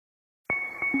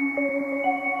I'm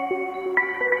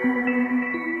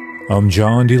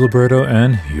John DiLiberto,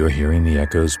 and you're hearing the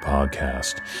Echoes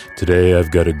podcast. Today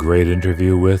I've got a great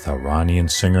interview with Iranian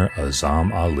singer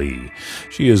Azam Ali.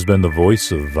 She has been the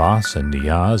voice of Vas and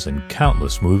Niyaz in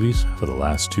countless movies for the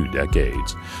last 2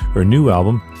 decades. Her new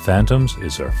album, Phantoms,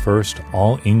 is her first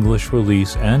all-English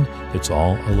release, and it's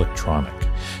all electronic.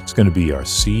 It's going to be our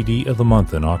CD of the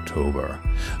month in October.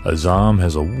 Azam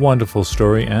has a wonderful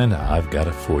story, and I've got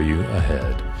it for you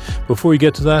ahead. Before we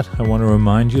get to that, I want to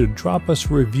remind you to drop us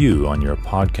a review on your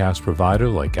podcast provider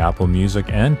like Apple Music,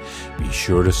 and be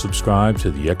sure to subscribe to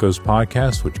the Echoes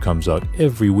podcast, which comes out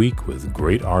every week with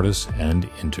great artists and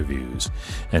interviews.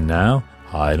 And now,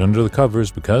 hide under the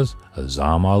covers because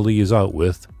Azam Ali is out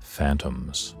with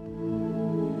Phantoms.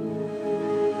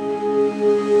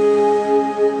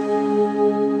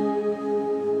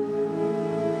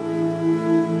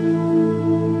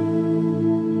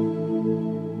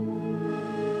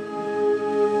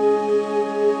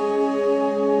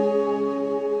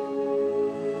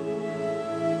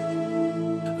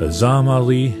 Azam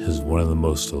Ali is one of the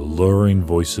most alluring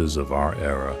voices of our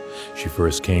era. She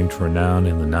first came to renown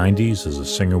in the 90s as a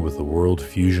singer with the world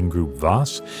fusion group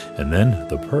Vas, and then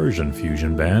the Persian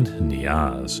fusion band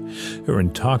Niyaz. Her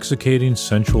intoxicating,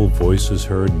 sensual voice is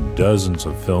heard in dozens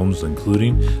of films,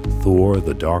 including Thor,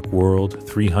 The Dark World,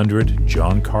 300,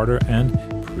 John Carter, and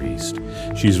Priest.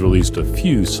 She's released a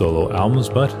few solo albums,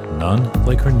 but none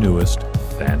like her newest,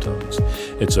 Phantoms.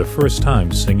 It's her first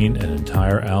time singing an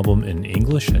entire album in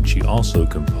English, and she also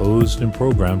composed and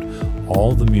programmed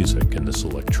all the music in this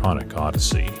electronic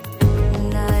odyssey.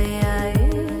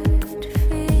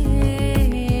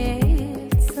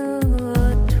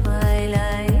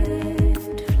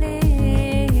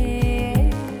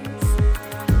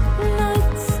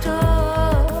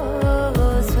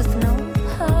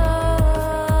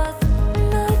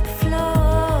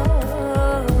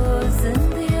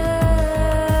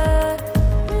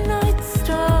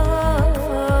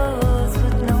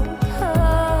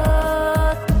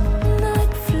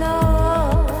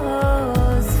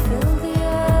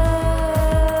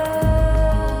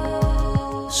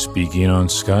 Speaking on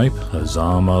Skype,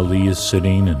 Azam Ali is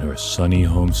sitting in her sunny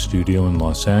home studio in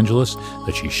Los Angeles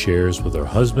that she shares with her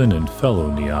husband and fellow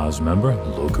Niyaz member,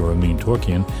 Loka Ramin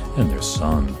Torkian, and their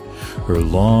son. Her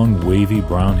long, wavy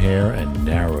brown hair and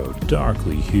narrow,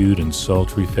 darkly hued and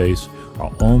sultry face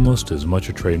are almost as much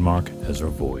a trademark as her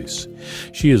voice.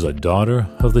 She is a daughter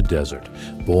of the desert,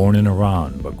 born in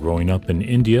Iran but growing up in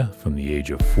India from the age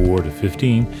of 4 to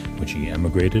 15 when she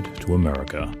emigrated to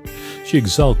America. She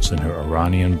exults in her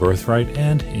Iranian birthright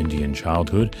and Indian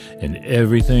childhood in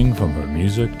everything from her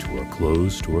music to her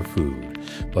clothes to her food.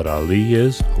 But Ali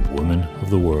is a woman of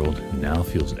the world who now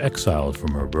feels exiled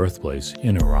from her birthplace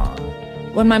in Iran.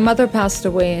 When my mother passed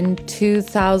away in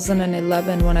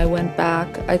 2011, when I went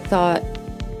back, I thought,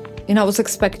 I was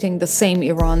expecting the same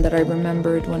Iran that I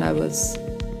remembered when I was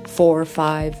 4 or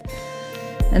 5.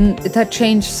 And it had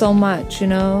changed so much,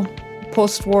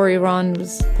 Post-war Iran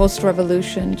was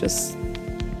post-revolution, it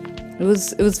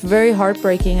was very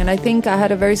heartbreaking. And I think I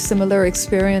had a very similar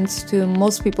experience to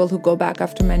most people who go back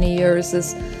after many years,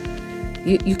 is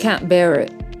you can't bear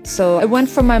it. So I went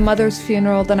for my mother's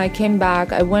funeral, then I came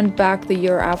back. I went back the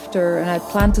year after, and I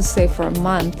planned to stay for a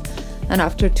month. And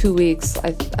after 2 weeks,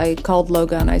 I called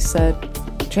Loga and I said,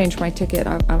 change my ticket.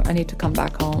 I need to come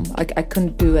back home. I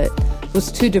couldn't do it. It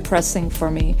was too depressing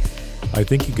for me. I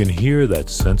think you can hear that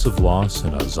sense of loss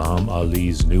in Azam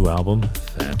Ali's new album,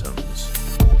 Phantoms.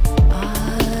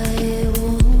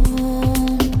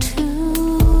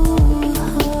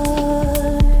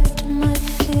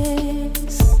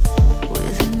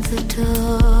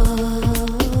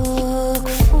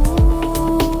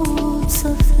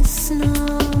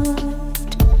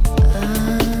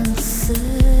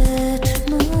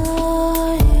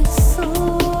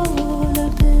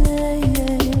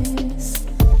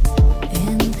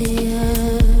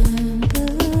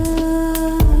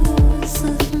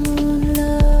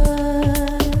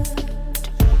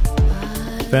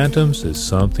 Phantoms is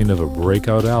something of a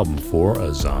breakout album for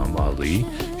Azam Ali.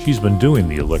 She's been doing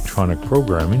the electronic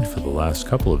programming for the last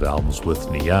couple of albums with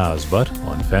Niyaz, but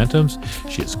on Phantoms,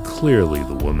 she is clearly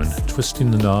the woman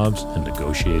twisting the knobs and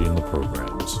negotiating the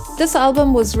programs. This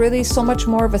album was really so much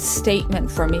more of a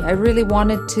statement for me. I really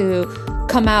wanted to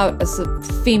come out as a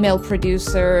female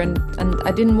producer, and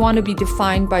I didn't want to be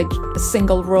defined by a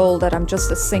single role that I'm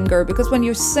just a singer, because when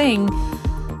you sing,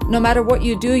 no matter what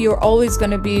you do, you're always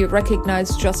going to be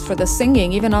recognized just for the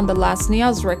singing. Even on the last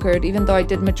Niyaz record, even though I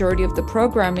did majority of the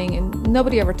programming, and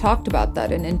nobody ever talked about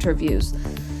that in interviews.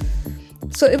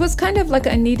 So it was kind of like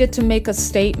I needed to make a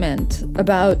statement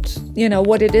about,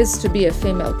 what it is to be a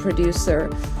female producer.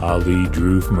 Ali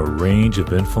drew from a range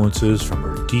of influences from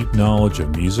her deep knowledge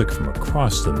of music from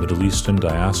across the Middle Eastern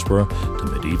diaspora to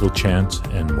medieval chants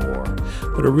and more.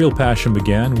 But her real passion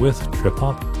began with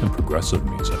trip-hop and progressive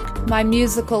music. My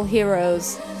musical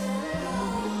heroes.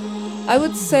 I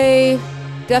would say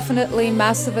definitely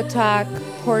Massive Attack,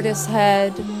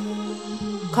 Portishead,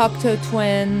 Cocteau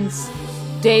Twins,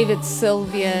 David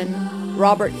Sylvian,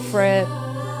 Robert Fripp,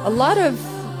 a lot of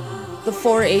the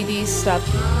 480s stuff.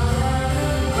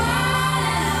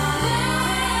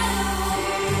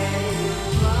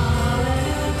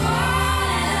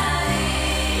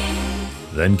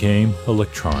 Then came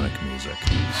electronic music.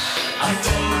 I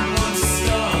don't want to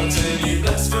start any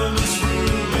blasphemous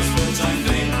rumors, but I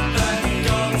think that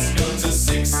God's got a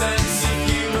sixth sense of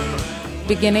humor.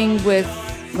 Beginning with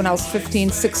when I was 15,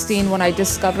 16, when I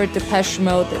discovered Depeche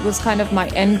Mode, it was kind of my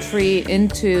entry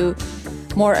into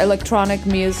more electronic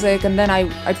music, and then I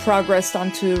progressed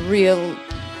onto real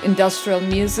industrial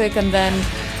music, and then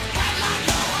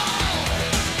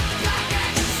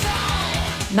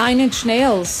 9 Inch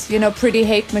Nails, Pretty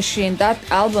Hate Machine. That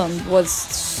album was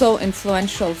so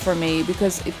influential for me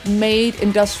because it made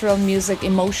industrial music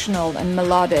emotional and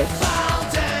melodic.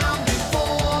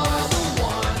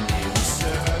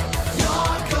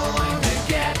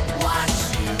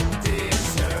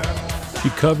 She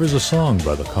covers a song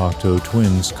by the Cocteau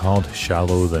Twins called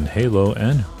Shallow Than Halo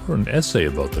and wrote an essay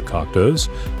about the Cocteaus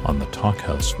on the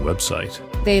Talkhouse website.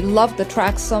 They loved the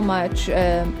track so much,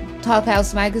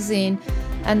 Talkhouse magazine,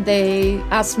 and they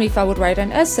asked me if I would write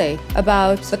an essay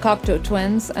about the Cocteau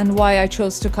Twins and why I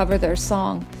chose to cover their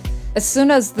song. As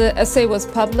soon as the essay was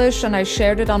published and I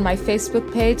shared it on my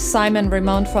Facebook page, Simon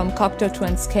Ramon from Cocteau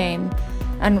Twins came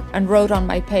and wrote on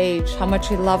my page how much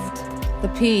he loved the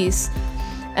piece.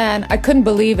 And I couldn't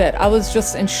believe it. I was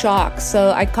just in shock.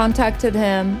 So I contacted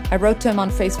him. I wrote to him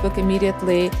on Facebook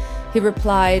immediately. He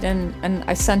replied, and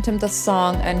I sent him the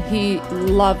song, and he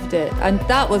loved it. And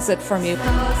that was it for me.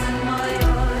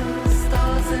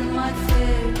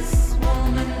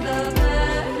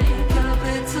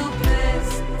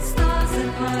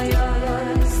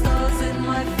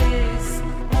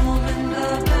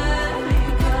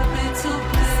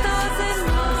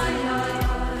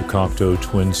 Cocteau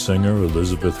Twin singer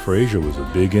Elizabeth Fraser was a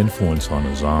big influence on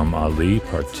Azam Ali,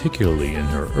 particularly in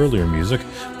her earlier music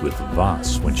with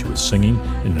Vas when she was singing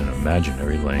in an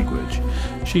imaginary language.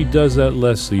 She does that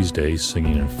less these days,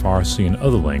 singing in Farsi and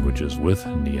other languages with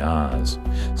Niyaz.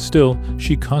 Still,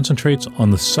 she concentrates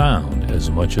on the sound as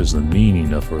much as the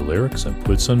meaning of her lyrics and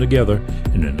puts them together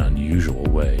in an unusual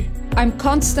way. I'm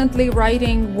constantly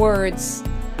writing words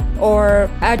or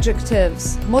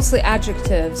adjectives, mostly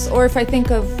adjectives, or if I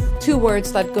think of 2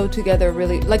 words that go together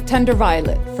really, like tender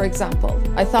violet, for example.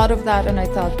 I thought of that and I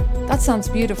thought, that sounds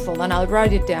beautiful, and I'll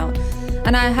write it down.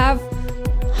 And I have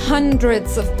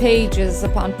hundreds of pages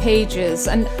upon pages.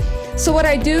 And so what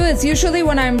I do is usually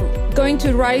when I'm going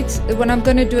to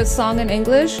do a song in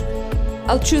English,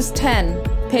 I'll choose 10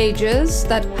 pages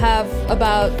that have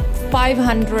about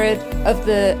 500 of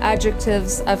the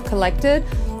adjectives I've collected,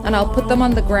 and I'll put them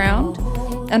on the ground,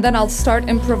 and then I'll start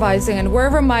improvising, and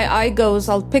wherever my eye goes,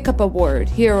 I'll pick up a word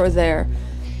here or there.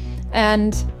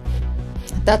 And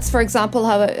that's, for example,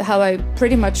 how I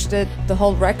pretty much did the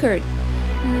whole record.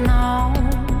 No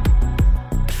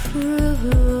truth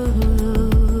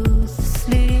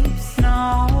sleeps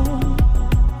now,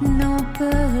 no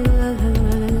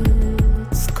birds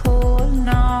call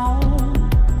now,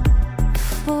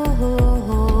 false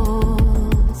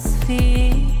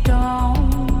feet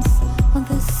dawns on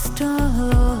the stark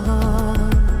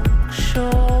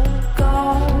shore.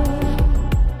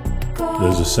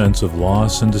 There's a sense of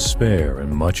loss and despair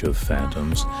in much of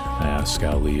Phantoms. I asked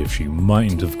Ali if she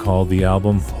mightn't have called the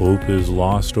album Hope Is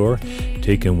Lost or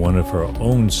taken one of her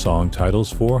own song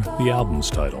titles for the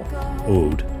album's title,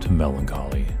 Ode to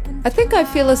Melancholy. I think I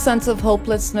feel a sense of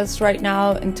hopelessness right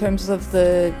now in terms of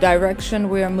the direction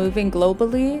we are moving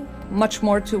globally, much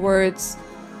more towards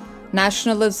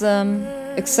nationalism,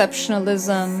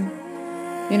 exceptionalism,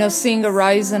 seeing a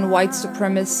rise in white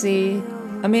supremacy.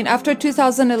 I mean, after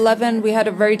 2011, we had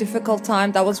a very difficult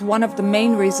time. That was one of the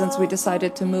main reasons we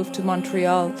decided to move to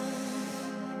Montreal.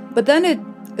 But then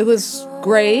it was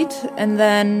great, and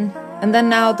then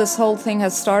now this whole thing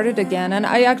has started again. And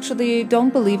I actually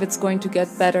don't believe it's going to get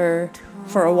better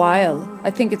for a while. I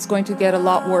think it's going to get a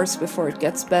lot worse before it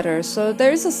gets better. So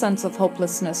there is a sense of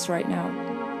hopelessness right now.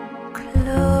 Close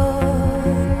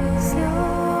your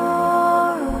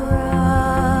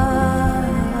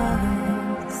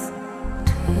eyes,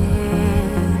 take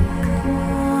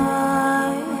my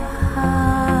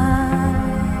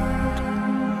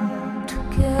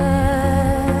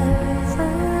Together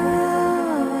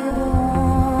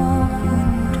we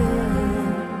wander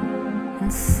in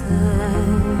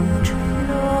search of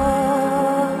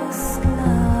lost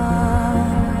lands.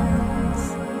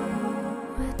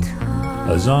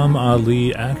 Azam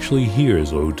Ali actually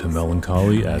hears Ode to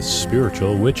Melancholy as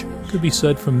spiritual, which could be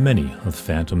said for many of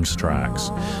Phantom's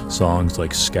tracks. Songs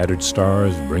like Scattered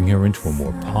Stars bring her into a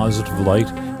more positive light,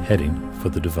 heading for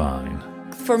the divine.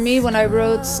 For me, when I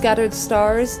wrote Scattered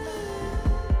Stars,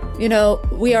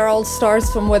 we are all stars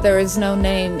from where there is no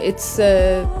name. It's,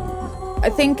 I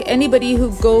think anybody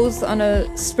who goes on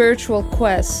a spiritual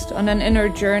quest, on an inner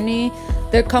journey,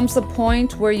 there comes a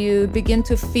point where you begin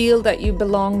to feel that you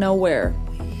belong nowhere.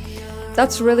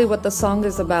 That's really what the song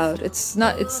is about. It's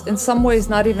in some ways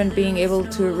not even being able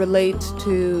to relate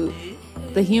to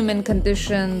the human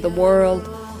condition, the world.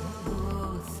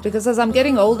 Because as I'm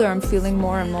getting older, I'm feeling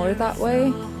more and more that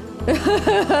way.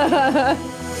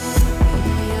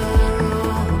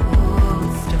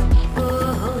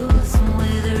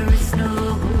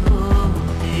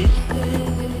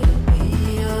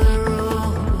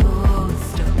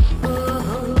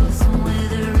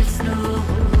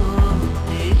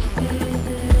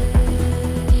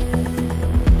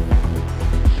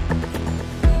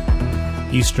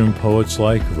 Eastern poets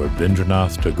like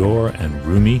Rabindranath Tagore and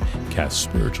Rumi cast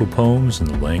spiritual poems in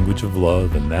the language of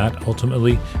love, and that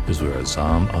ultimately is where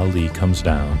Azam Ali comes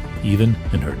down, even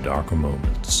in her darker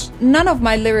moments. None of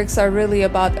my lyrics are really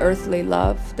about earthly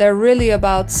love. They're really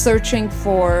about searching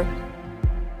for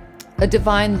a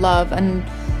divine love. And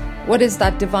what is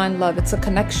that divine love? It's a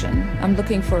connection. I'm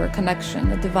looking for a connection,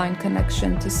 a divine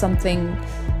connection to something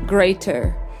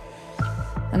greater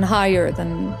and higher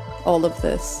than all of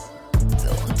this.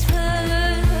 Don't tell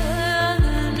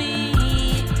me I'm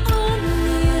near.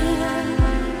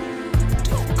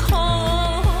 Don't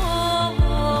call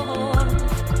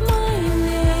my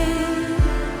name.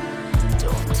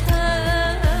 Don't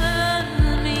tell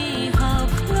me how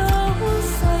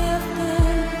close I have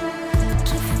been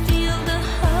to feel the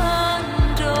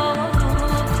hand of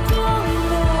your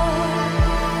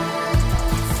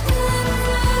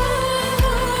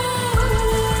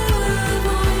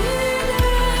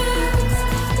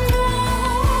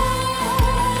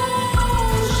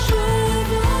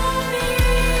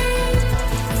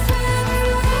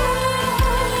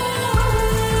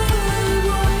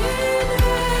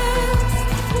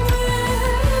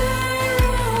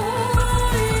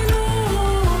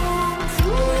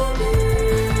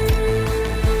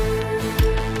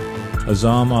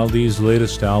Azam Ali's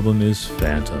latest album is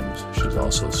Phantoms. She's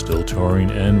also still touring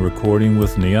and recording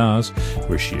with Niyaz,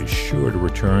 where she is sure to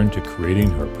return to creating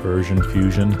her Persian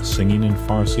fusion, singing in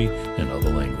Farsi and other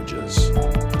languages.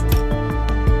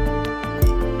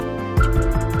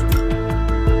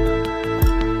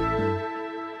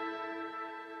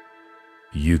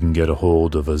 You can get a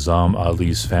hold of Azam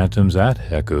Ali's Phantoms at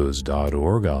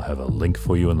echoes.org. I'll have a link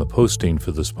for you in the posting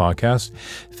for this podcast.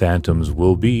 Phantoms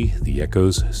will be the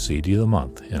Echoes CD of the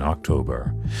Month in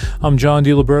October. I'm John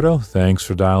DiLiberto. Thanks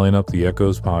for dialing up the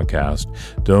Echoes podcast.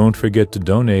 Don't forget to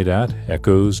donate at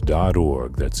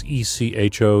echoes.org. That's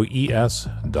ECHOES.org,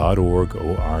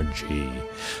 O-R-G.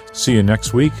 See you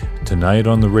next week, tonight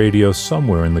on the radio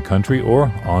somewhere in the country,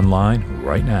 or online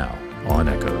right now on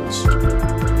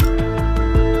Echoes.